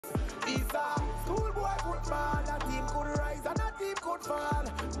ISSA. Schoolboy football, a team could rise and a team could fall.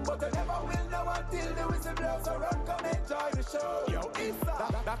 But they never will know until the whistle blows. So run, come enjoy the show. Yo,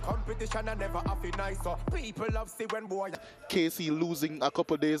 ISSA. That competition I never have it nice. So people love see when boy. KC losing a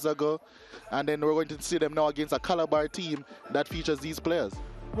couple days ago. And then we're going to see them now against a Calabar team that features these players.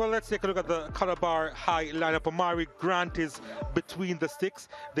 Well, let's take a look at the Calabar high lineup. Omari Grant is between the sticks.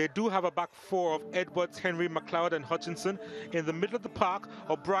 They do have a back four of Edwards, Henry, McLeod, and Hutchinson. In the middle of the park,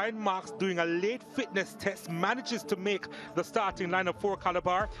 O'Brien Marks, doing a late fitness test, manages to make the starting lineup for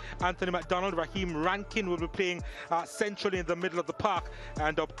Calabar. Anthony McDonald, Raheem Rankin will be playing centrally in the middle of the park.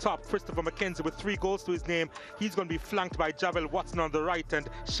 And up top, Christopher McKenzie with 3 goals to his name. He's going to be flanked by Javel Watson on the right and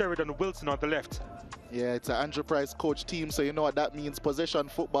Sheridan Wilson on the left. Yeah, it's an Andrew Price coach team, so you know what that means, possession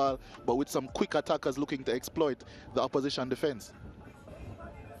football, but with some quick attackers looking to exploit the opposition defense.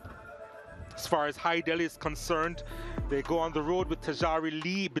 As far as Hydel is concerned, they go on the road with Tajari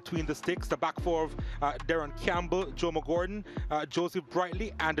Lee between the sticks. The back four of Darren Campbell, Joe McGordon, Joseph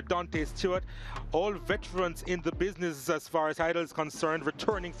Brightly, and Dante Stewart. All veterans in the business as far as Hydel is concerned,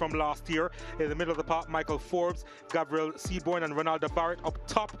 returning from last year. In the middle of the park, Michael Forbes, Gabriel Seaborn, and Ronaldo Barrett. Up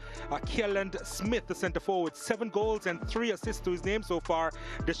top, Kelland Smith, the centre forward, 7 goals and 3 assists to his name so far.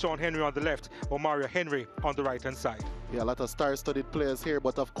 Deshaun Henry on the left, Omario Henry on the right-hand side. Yeah, a lot of star-studded players here,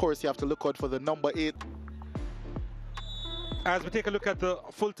 but of course you have to look out for the number 8. As we take a look at the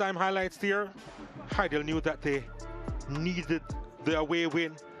full-time highlights here, Hydel knew that they needed the away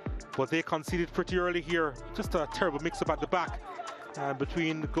win, but they conceded pretty early here. Just a terrible mix-up at the back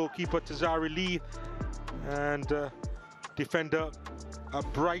between goalkeeper Tajari Lee and defender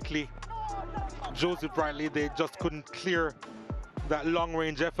Brightly, Joseph Brightly. They just couldn't clear that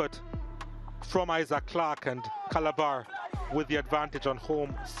long-range effort from Isaac Clark, and Calabar with the advantage on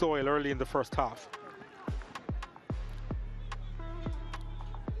home soil early in the first half.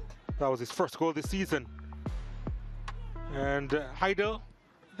 That was his first goal this season. And Hydel,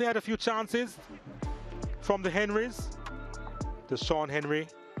 they had a few chances from the Henrys. Deshaun Henry,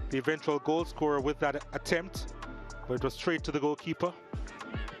 the eventual goal scorer with that attempt, but it was straight to the goalkeeper.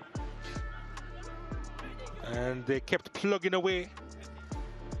 And they kept plugging away.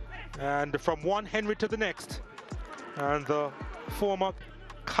 And from one Henry to the next. And the former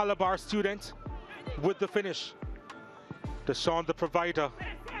Calabar student with the finish. Deshaun the provider.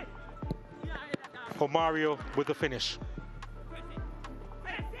 Omario with the finish.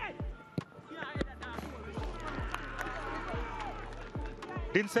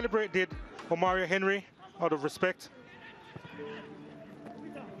 Didn't celebrate, did Omario Henry, out of respect.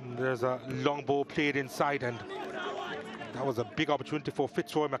 And there's a long ball played inside, and that was a big opportunity for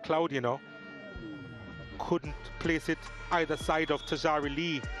Fitzroy McLeod, you know. Couldn't place it either side of Tajari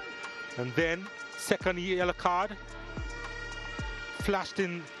Lee. And then, second yellow card, flashed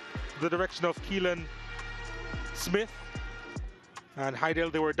in the direction of Keelan Smith. And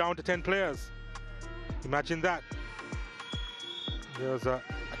Hydel, they were down to 10 players. Imagine that. There was a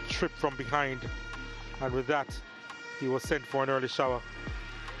trip from behind. And with that, he was sent for an early shower.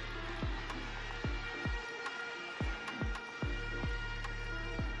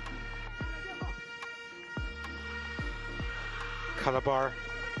 Calabar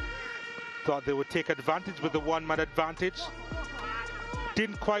thought they would take advantage with the one-man advantage.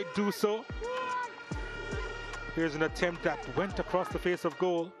 Didn't quite do so. Here's an attempt that went across the face of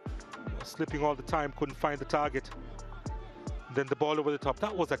goal. Slipping all the time, couldn't find the target. Then the ball over the top.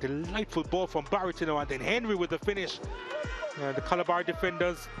 That was a delightful ball from Barrett, and then Henry with the finish. And the Calabar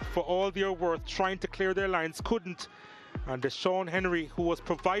defenders, for all their worth, trying to clear their lines, couldn't. And Deshaun Henry, who was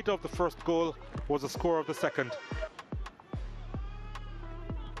provider of the first goal, was the scorer of the second.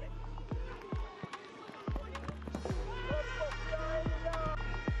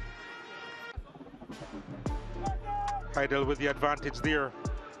 Hydel with the advantage there,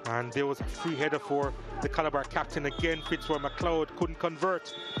 and there was a free header for the Calabar captain again. Fitzroy McLeod couldn't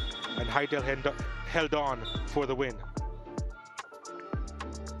convert, and Hydel held on for the win.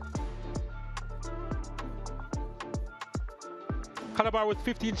 Calabar with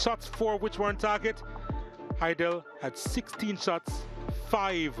 15 shots, 4 which were on target. Hydel had 16 shots,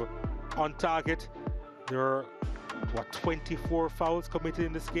 5 on target. There were 24 fouls committed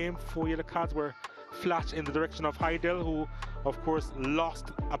in this game. 4 yellow cards were flashed in the direction of Hydel, who of course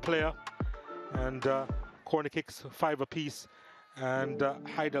lost a player, and corner kicks 5 apiece, and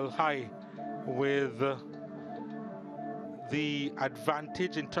Hydel high with the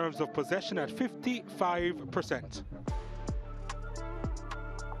advantage in terms of possession at 55%.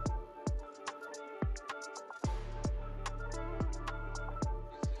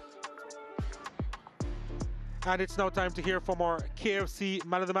 And it's now time to hear from our KFC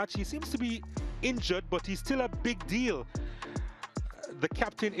man of the match. He seems to be injured, but he's still a big deal. The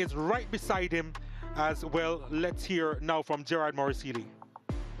captain is right beside him as well. Let's hear now from Gerard Morris-Healy.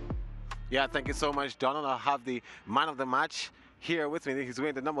 Yeah, thank you so much, Donald. I have the man of the match here with me. He's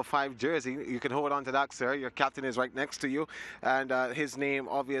wearing the number 5 jersey. You can hold on to that, sir. Your captain is right next to you. And his name,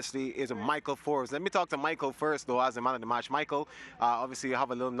 obviously, is Michael Forbes. Let me talk to Michael first, though, as the man of the match. Michael, obviously, you have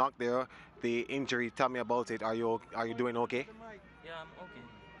a little knock there. The injury, tell me about it. Are you doing okay? Yeah, I'm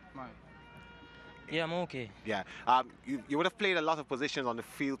okay. Yeah, I'm okay. Yeah. You would have played a lot of positions on the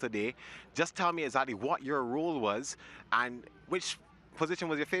field today. Just tell me exactly what your role was and which position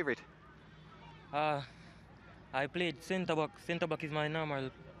was your favorite? I played centre back. Centre back is my normal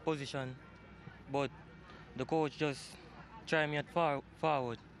position, but the coach just tried me at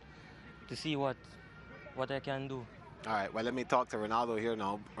forward to see what I can do. All right, well, let me talk to Ronaldo here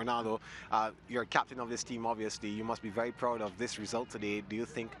now. Ronaldo, you're captain of this team, obviously. You must be very proud of this result today. Do you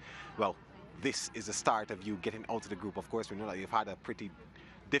think, well, this is the start of you getting out of the group? Of course, we know that you've had a pretty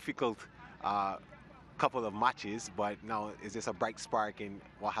difficult couple of matches, but now is this a bright spark in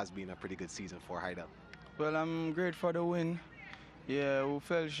what has been a pretty good season for Hydel? Well, I'm great for the win. Yeah, we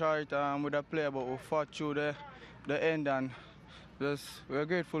fell short with the play, but we fought through the end, and we're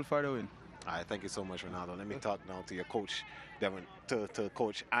grateful for the win. All right, thank you so much, Ronaldo. Let me talk now to your coach, to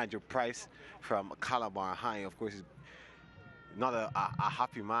Coach Andrew Price from Calabar High. Of course, he's not a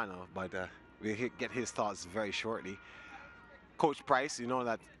happy man, but we'll get his thoughts very shortly. Coach Price, you know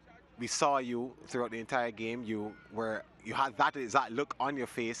that we saw you throughout the entire game. You had that exact look on your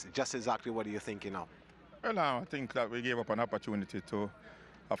face. Just exactly what are you thinking now? Well, I think that we gave up an opportunity to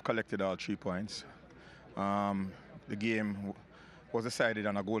have collected all 3 points. The game was decided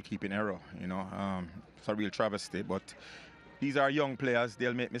on a goalkeeping error, you know. It's a real travesty, but these are young players.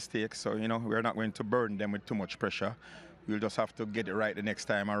 They'll make mistakes, so, you know, we're not going to burden them with too much pressure. We'll just have to get it right the next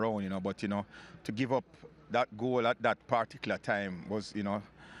time around, you know. But, you know, to give up that goal at that particular time was, you know,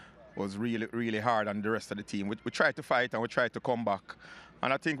 was really, really hard on the rest of the team. We tried to fight and we tried to come back.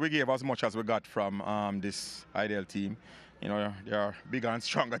 And I think we gave as much as we got from this Hydel team. You know, they are a bigger and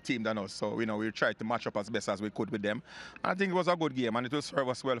stronger team than us. So, you know, we tried to match up as best as we could with them. And I think it was a good game, and it will serve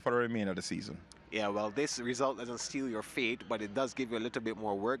us well for the remainder of the season. Yeah, well, this result doesn't steal your fate, but it does give you a little bit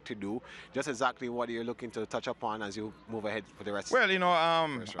more work to do. Just exactly what you're looking to touch upon as you move ahead for the rest. Well, you know,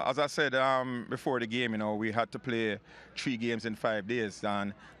 as I said before the game, you know, we had to play 3 games in 5 days,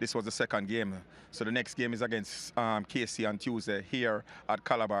 and this was the 2nd game. So the next game is against KC on Tuesday here at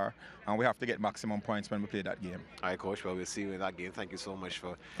Calabar, and we have to get maximum points when we play that game. All right, Coach. Well, we'll see you in that game. Thank you so much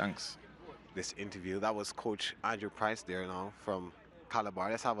for this interview. That was Coach Andrew Price there now from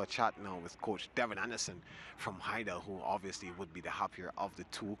Calabar. Let's have a chat now with Coach Devin Anderson from Hydel, who obviously would be the happier of the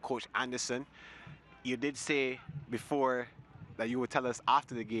two. Coach Anderson, you did say before that you would tell us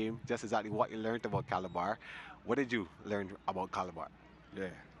after the game just exactly what you learned about Calabar. What did you learn about Calabar? Yeah,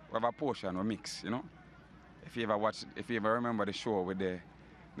 we have a portion, we mix, you know. If you ever remember the show with the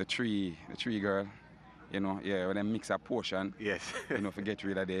tree girl, you know, yeah, when they mix a portion, yes, you know, forget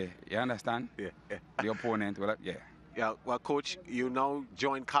rid of you understand? Yeah. The opponent, well, yeah. Yeah, well, Coach, you now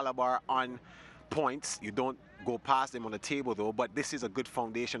join Calabar on points. You don't go past them on the table, though, but this is a good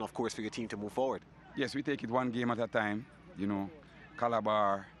foundation, of course, for your team to move forward. Yes, we take it 1 game at a time. You know,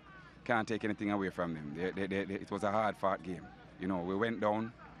 Calabar can't take anything away from them. It was a hard-fought game. You know, we went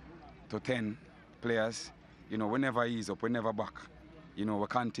down to 10 players. You know, we never ease up, we never back. You know, we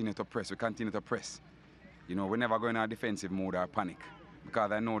continue to press, You know, we never go in a defensive mode or panic,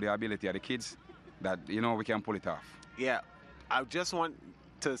 because I know the ability of the kids that, you know, we can pull it off. Yeah, I just want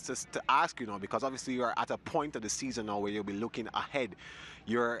to ask you now, because obviously you're at a point of the season now where you'll be looking ahead.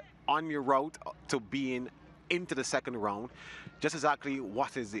 You're on your route to being into the 2nd round. Just exactly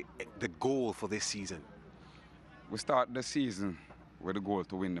what is the goal for this season? We start the season with the goal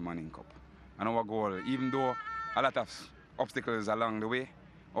to win the Manning Cup. And our goal, even though a lot of obstacles along the way,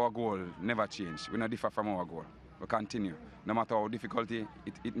 our goal never changed. We not differ from our goal. We continue. No matter how difficult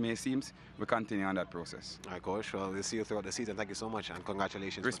it may seem, we continue on that process. All right, Coach. Well, we'll see you throughout the season. Thank you so much, and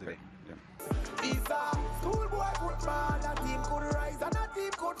congratulations for today. Yeah. ISSA, schoolboy football, a team could rise and a team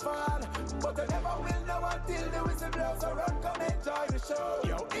could fall, but they never will know until the whistle blows. So run, come enjoy the show.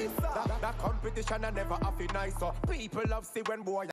 Yo, ISSA, that competition I never have it nice, so people love see when boy